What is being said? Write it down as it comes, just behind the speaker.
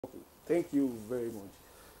Thank you very much.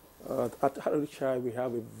 At RHI, we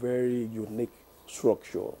have a very unique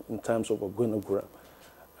structure in terms of organogram,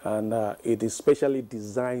 and it is specially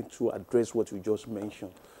designed to address what you just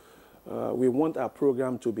mentioned. We want our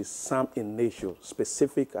program to be sound in nature,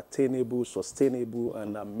 specific, attainable, sustainable,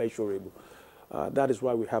 and measurable. That is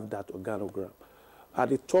why we have that organogram. At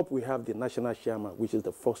the top, we have the national chairman, which is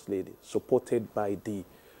the First Lady, supported by the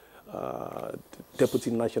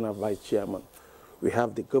Deputy National Vice Chairman. We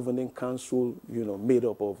have the Governing Council, made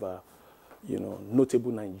up of,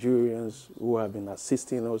 notable Nigerians who have been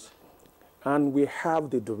assisting us. And we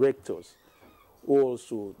have the directors who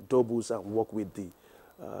also doubles and work with the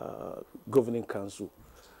Governing Council.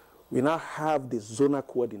 We now have the zonal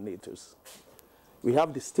coordinators. We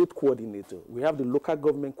have the state coordinator. We have the local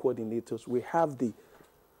government coordinators. We have the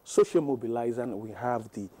social mobilizer, and we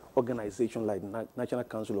have the organization like National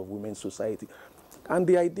Council of Women's Society. And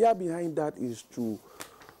the idea behind that is to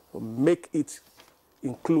make it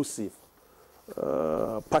inclusive,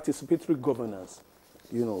 participatory governance.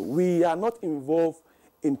 We are not involved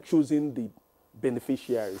in choosing the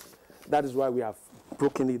beneficiaries. That is why we have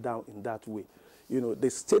broken it down in that way. The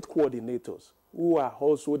state coordinators, who are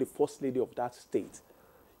also the First Lady of that state,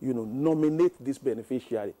 nominate this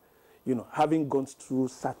beneficiary, having gone through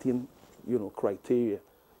certain, criteria,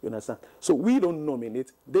 you understand? So we don't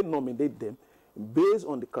nominate, they nominate them based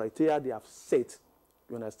on the criteria they have set,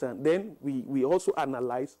 you understand? Then we also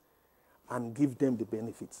analyze and give them the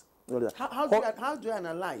benefits. How do you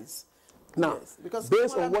analyze? Now, yes, because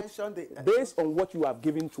based on what you have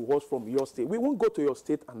given to us from your state, we won't go to your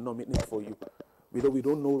state and nominate for you. We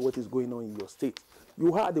don't know what is going on in your state.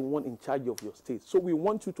 You are the one in charge of your state. So we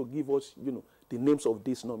want you to give us, the names of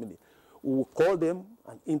these nominees. We will call them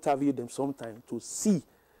and interview them sometime to see,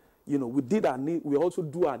 we also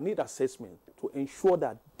do our need assessment to ensure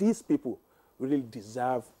that these people really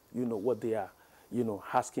deserve, what they are,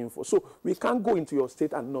 asking for. So we can't go into your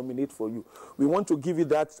state and nominate for you. We want to give you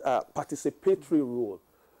that participatory role,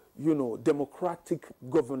 democratic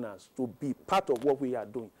governance to be part of what we are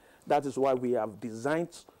doing. That is why we have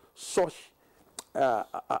designed such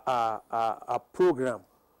a program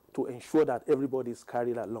to ensure that everybody is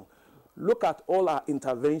carried along. Look at all our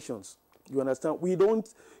interventions. You understand?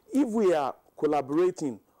 If we are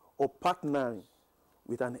collaborating or partnering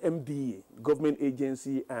with an MDA, government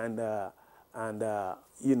agency, and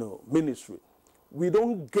ministry, we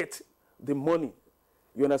don't get the money.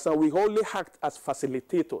 You understand? We only act as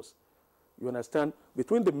facilitators. You understand?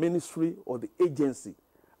 Between the ministry or the agency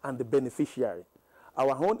and the beneficiary.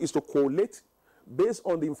 Our own is to collate based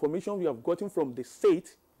on the information we have gotten from the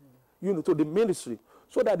state, to the ministry,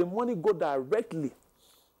 so that the money go directly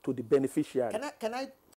to the beneficiary. Can I